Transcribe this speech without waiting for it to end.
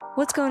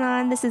What's going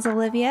on? This is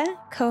Olivia,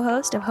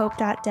 co-host of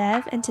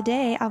Hope.dev, and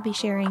today I'll be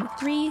sharing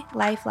 3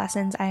 life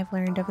lessons I've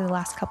learned over the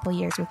last couple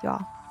years with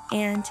y'all.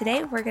 And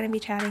today we're going to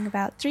be chatting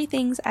about 3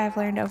 things I've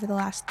learned over the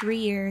last 3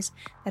 years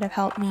that have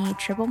helped me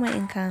triple my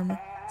income,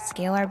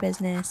 scale our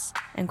business,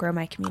 and grow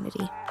my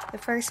community. The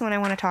first one I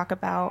want to talk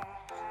about,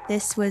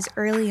 this was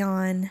early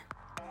on.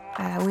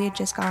 We had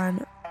just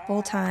gone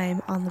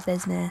full-time on the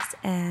business,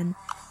 and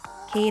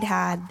Cade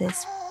had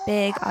this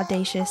big,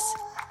 audacious,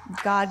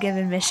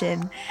 God-given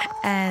mission,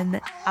 and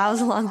I was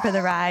along for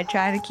the ride,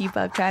 trying to keep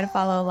up, trying to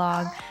follow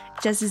along,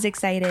 just as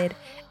excited.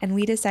 And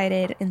we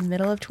decided in the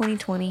middle of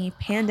 2020,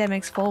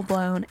 pandemic's full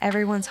blown,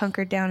 everyone's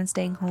hunkered down and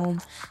staying home,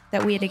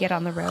 that we had to get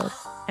on the road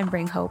and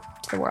bring hope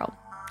to the world.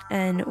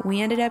 And we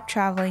ended up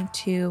traveling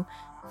to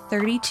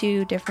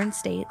 32 different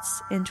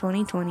states in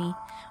 2020.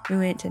 We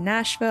went to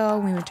Nashville,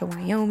 we went to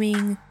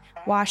Wyoming,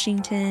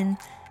 Washington,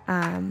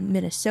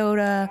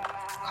 Minnesota,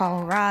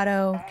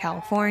 Colorado,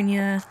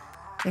 California.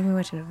 I think we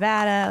went to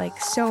Nevada, like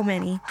so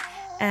many.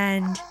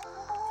 And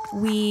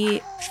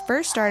we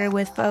first started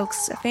with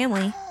folks,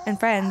 family and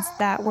friends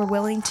that were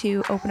willing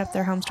to open up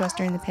their homes to us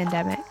during the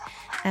pandemic.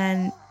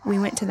 And we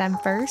went to them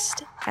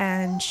first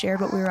and shared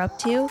what we were up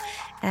to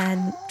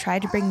and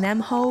tried to bring them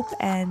hope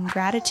and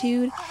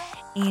gratitude.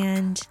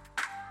 And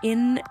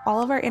in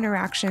all of our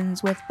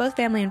interactions with both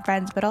family and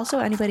friends, but also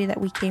anybody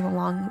that we came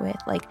along with,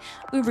 like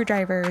Uber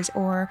drivers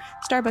or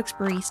Starbucks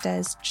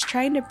baristas, just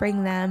trying to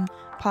bring them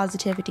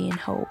positivity and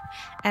hope.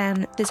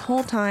 And this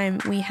whole time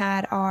we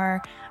had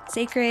our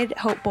sacred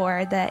hope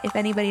board that if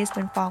anybody has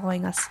been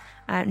following us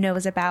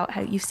knows about,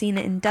 how you've seen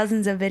it in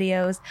dozens of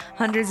videos,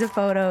 hundreds of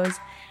photos.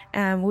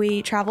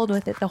 We traveled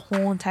with it the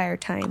whole entire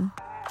time.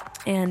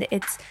 And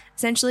it's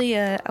essentially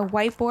a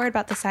whiteboard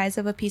about the size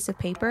of a piece of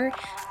paper,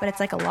 but it's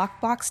like a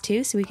lockbox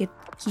too, so we could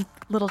keep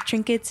little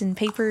trinkets and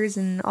papers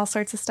and all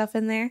sorts of stuff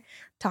in there,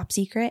 top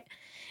secret.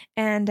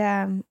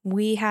 And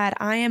we had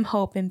I am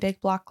hope in big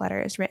block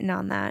letters written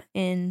on that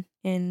in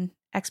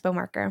Expo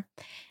marker.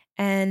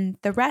 And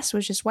the rest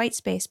was just white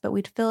space, but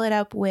we'd fill it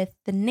up with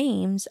the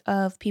names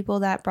of people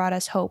that brought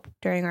us hope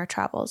during our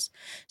travels.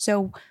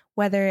 So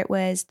whether it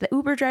was the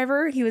Uber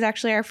driver, he was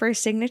actually our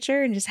first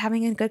signature, and just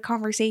having a good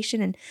conversation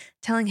and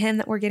telling him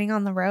that we're getting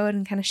on the road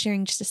and kind of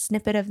sharing just a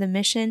snippet of the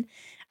mission.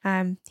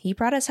 He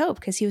brought us hope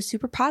because he was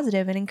super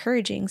positive and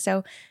encouraging.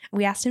 So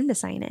we asked him to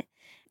sign it.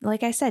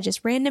 Like I said,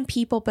 just random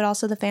people, but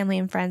also the family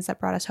and friends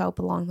that brought us hope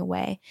along the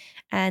way.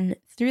 And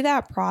through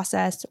that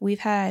process,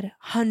 we've had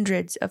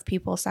hundreds of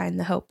people sign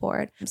the hope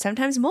board,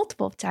 sometimes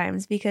multiple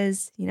times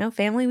because,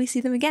 family, we see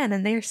them again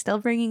and they're still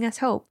bringing us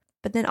hope.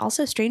 But then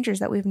also strangers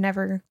that we've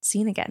never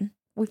seen again.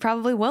 We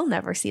probably will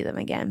never see them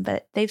again,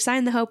 but they've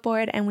signed the hope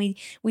board and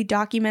we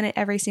document it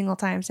every single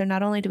time. So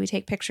not only do we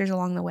take pictures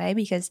along the way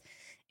because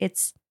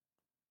it's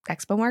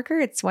Expo marker,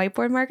 it's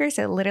whiteboard marker,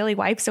 so it literally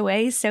wipes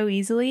away so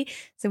easily.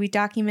 So we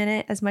document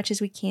it as much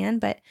as we can,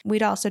 but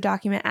we'd also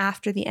document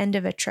after the end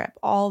of a trip,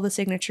 all the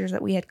signatures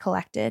that we had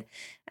collected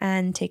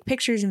and take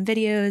pictures and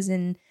videos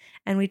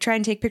and we try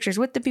and take pictures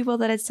with the people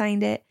that had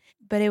signed it.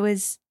 But it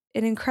was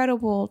an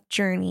incredible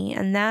journey,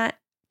 and that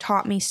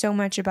taught me so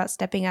much about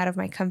stepping out of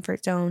my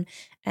comfort zone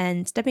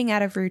and stepping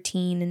out of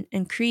routine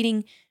and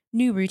creating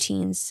new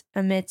routines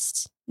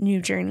amidst new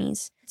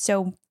journeys.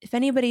 So if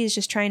anybody is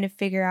just trying to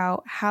figure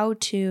out how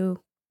to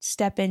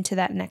step into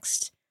that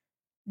next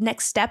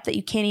step that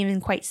you can't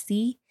even quite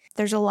see,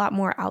 there's a lot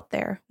more out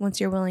there once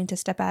you're willing to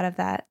step out of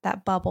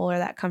that bubble or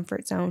that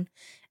comfort zone,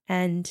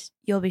 and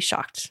you'll be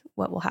shocked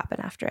what will happen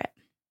after it.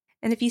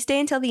 And if you stay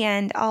until the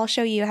end, I'll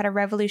show you how to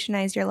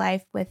revolutionize your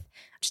life with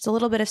just a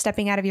little bit of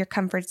stepping out of your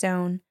comfort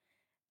zone,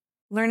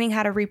 learning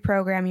how to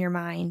reprogram your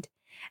mind,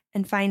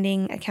 and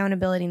finding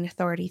accountability and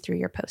authority through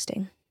your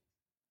posting.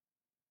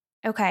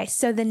 Okay,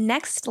 so the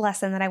next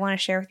lesson that I want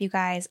to share with you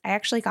guys, I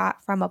actually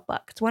got from a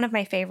book. It's one of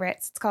my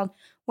favorites. It's called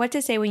What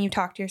to Say When You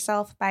Talk to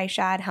Yourself by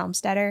Shad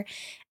Helmstetter.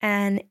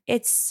 And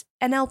it's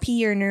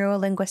NLP or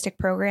neuro-linguistic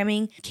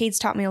programming. Cade's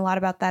taught me a lot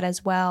about that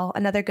as well.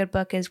 Another good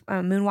book is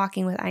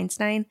Moonwalking with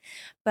Einstein.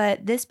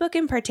 But this book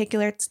in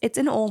particular, it's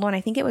an old one.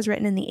 I think it was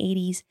written in the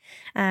 80s.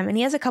 And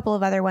he has a couple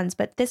of other ones,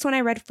 but this one I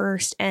read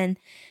first. And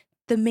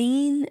the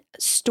main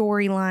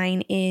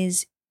storyline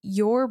is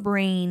your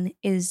brain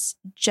is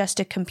just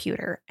a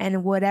computer,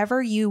 and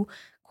whatever you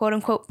quote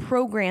unquote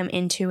program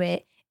into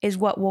it is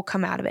what will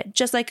come out of it.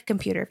 Just like a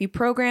computer. If you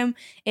program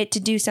it to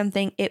do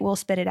something, it will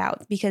spit it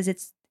out because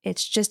it's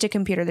just a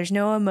computer. There's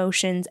no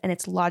emotions and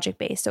it's logic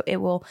based. So it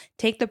will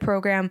take the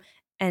program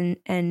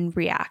and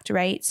react,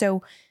 right?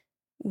 So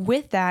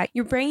with that,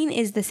 your brain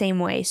is the same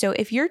way. So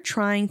if you're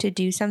trying to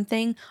do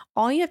something,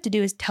 all you have to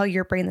do is tell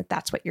your brain that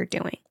that's what you're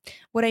doing.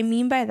 What I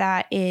mean by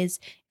that is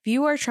if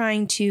you are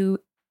trying to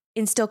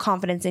instill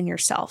confidence in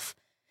yourself,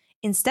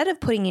 instead of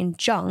putting in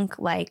junk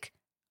like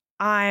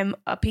I'm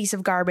a piece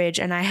of garbage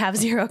and I have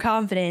zero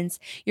confidence,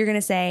 you're going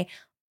to say,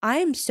 I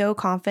am so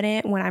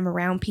confident when I'm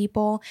around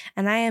people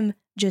and I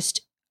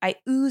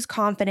ooze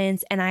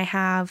confidence and I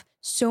have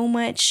so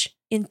much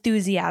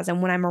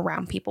enthusiasm when I'm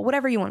around people,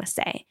 whatever you want to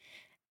say.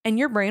 And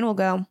your brain will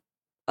go,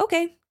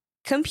 okay,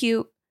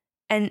 compute.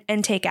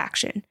 and take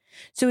action.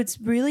 So it's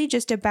really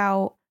just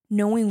about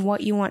knowing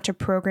what you want to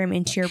program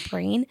into your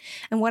brain.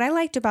 And what I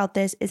liked about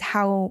this is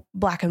how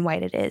black and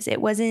white it is.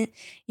 It wasn't,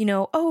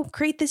 oh,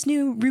 create this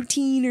new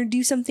routine or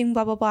do something,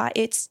 blah, blah, blah.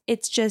 It's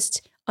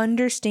just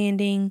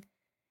understanding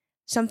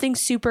something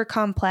super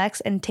complex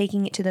and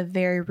taking it to the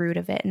very root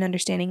of it and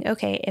understanding,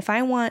 okay, if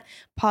I want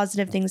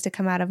positive things to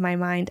come out of my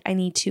mind, I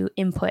need to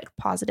input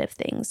positive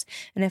things.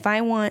 And if I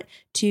want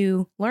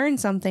to learn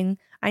something,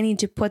 I need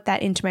to put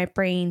that into my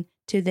brain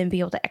to then be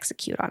able to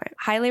execute on it.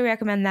 Highly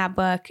recommend that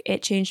book.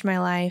 It changed my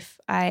life.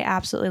 I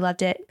absolutely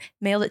loved it.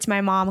 Mailed it to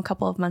my mom a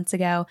couple of months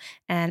ago,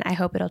 and I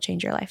hope it'll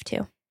change your life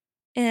too.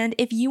 And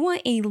if you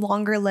want a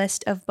longer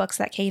list of books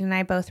that Kate and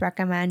I both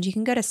recommend, you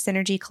can go to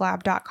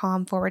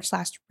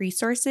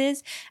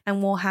synergycollab.com/resources,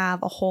 and we'll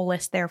have a whole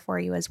list there for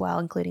you as well,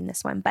 including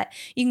this one. But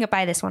you can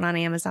buy this one on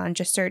Amazon.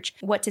 Just search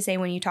What to Say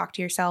When You Talk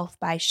to Yourself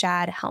by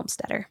Shad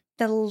Helmstetter.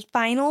 The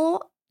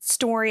final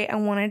story I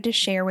wanted to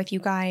share with you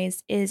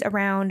guys is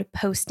around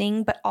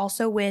posting, but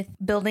also with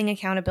building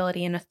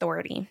accountability and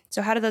authority.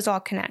 So how do those all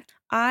connect?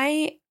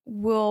 I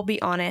will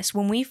be honest,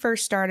 when we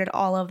first started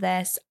all of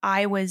this,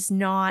 I was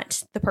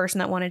not the person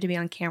that wanted to be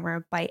on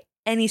camera by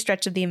any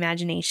stretch of the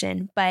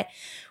imagination. But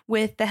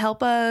with the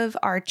help of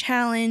our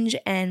challenge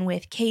and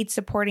with Kate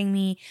supporting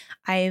me,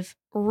 I've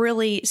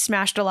really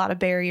smashed a lot of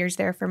barriers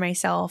there for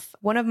myself.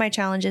 One of my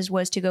challenges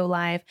was to go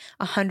live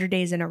 100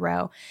 days in a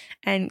row.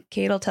 And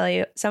Kate will tell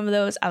you, some of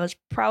those I was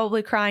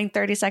probably crying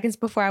 30 seconds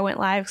before I went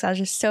live because I was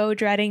just so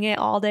dreading it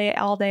all day.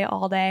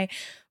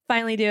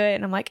 Finally do it.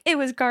 And I'm like, it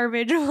was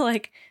garbage.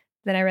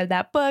 Then I read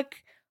that book.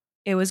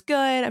 It was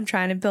good. I'm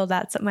trying to build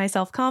that my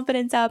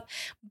self-confidence up.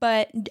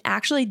 But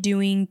actually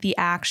doing the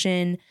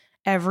action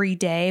every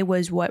day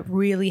was what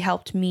really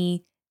helped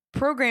me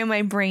program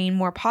my brain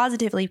more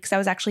positively because I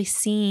was actually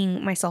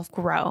seeing myself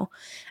grow.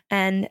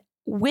 And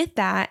with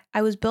that,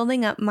 I was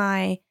building up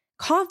my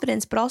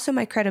confidence, but also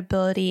my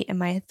credibility and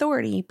my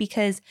authority,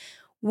 because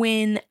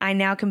when I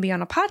now can be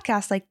on a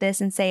podcast like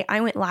this and say, I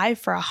went live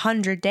for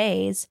 100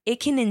 days, it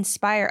can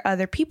inspire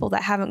other people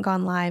that haven't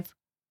gone live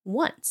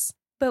once.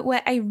 But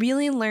what I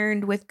really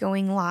learned with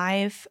going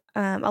live,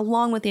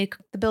 along with the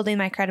building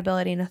my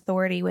credibility and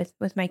authority with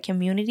my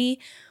community,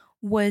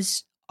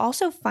 was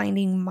also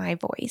finding my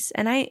voice.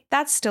 And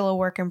that's still a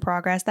work in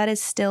progress. That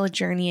is still a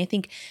journey. I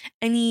think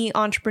any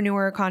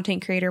entrepreneur or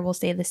content creator will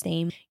say the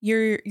same.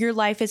 Your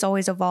life is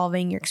always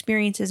evolving. Your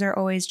experiences are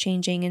always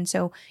changing. And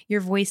so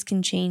your voice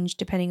can change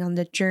depending on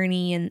the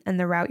journey and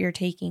the route you're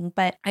taking.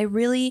 But I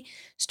really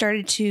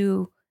started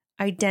to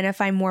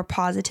identify more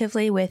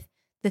positively with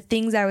the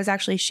things I was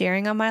actually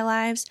sharing on my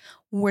lives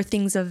were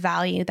things of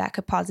value that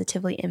could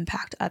positively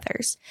impact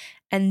others.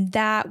 And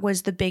that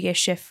was the biggest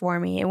shift for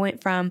me. It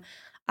went from,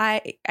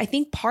 I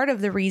think part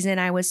of the reason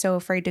I was so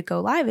afraid to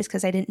go live is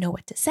because I didn't know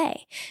what to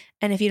say.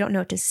 And if you don't know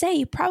what to say,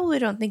 you probably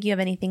don't think you have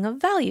anything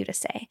of value to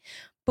say.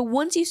 But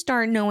once you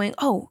start knowing,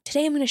 oh,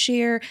 today I'm going to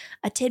share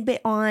a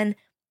tidbit on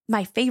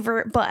my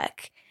favorite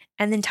book,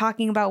 and then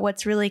talking about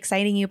what's really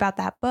exciting you about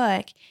that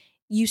book,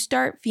 you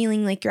start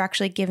feeling like you're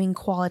actually giving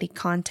quality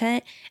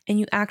content, and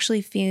you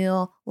actually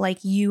feel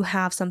like you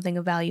have something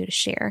of value to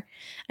share.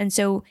 And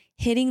so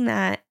hitting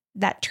that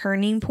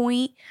turning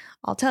point,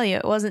 I'll tell you,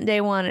 it wasn't day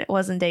 1, it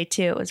wasn't day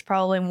 2, it was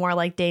probably more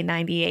like day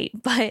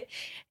 98, but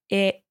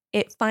it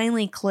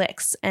finally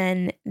clicks.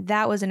 And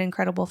that was an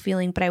incredible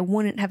feeling, but I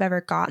wouldn't have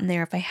ever gotten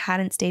there if I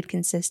hadn't stayed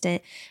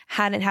consistent,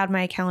 hadn't had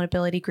my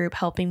accountability group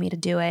helping me to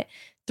do it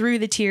through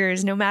the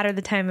tears, no matter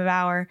the time of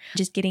hour,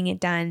 just getting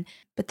it done.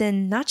 But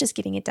then not just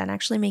getting it done,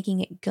 actually making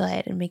it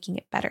good and making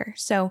it better.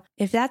 So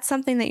if that's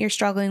something that you're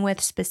struggling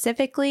with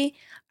specifically,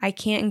 I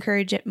can't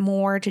encourage it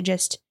more to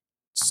just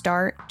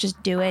start,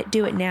 just do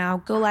it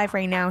now, go live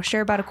right now, share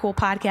about a cool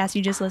podcast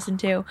you just listened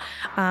to,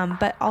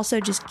 but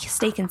also just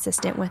stay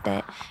consistent with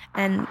it.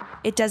 And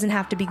it doesn't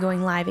have to be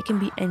going live. It can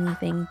be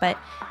anything, but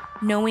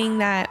knowing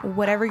that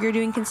whatever you're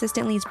doing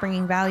consistently is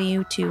bringing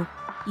value to,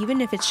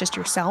 even if it's just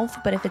yourself,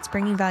 but if it's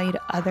bringing value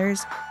to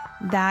others,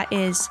 that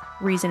is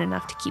reason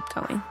enough to keep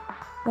going.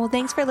 Well,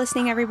 thanks for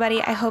listening,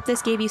 everybody. I hope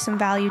this gave you some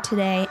value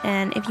today.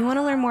 And if you want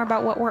to learn more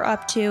about what we're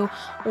up to,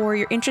 or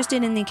you're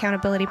interested in the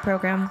accountability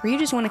program, or you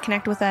just want to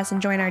connect with us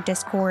and join our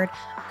Discord,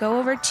 go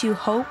over to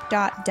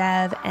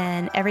hope.dev,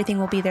 and everything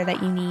will be there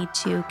that you need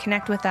to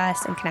connect with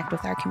us and connect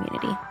with our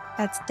community.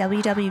 That's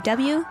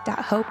www.hope.dev.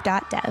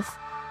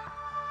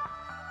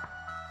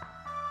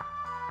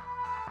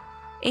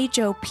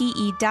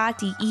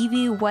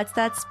 HOPE.dev. What's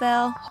that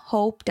spell?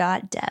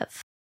 Hope.dev.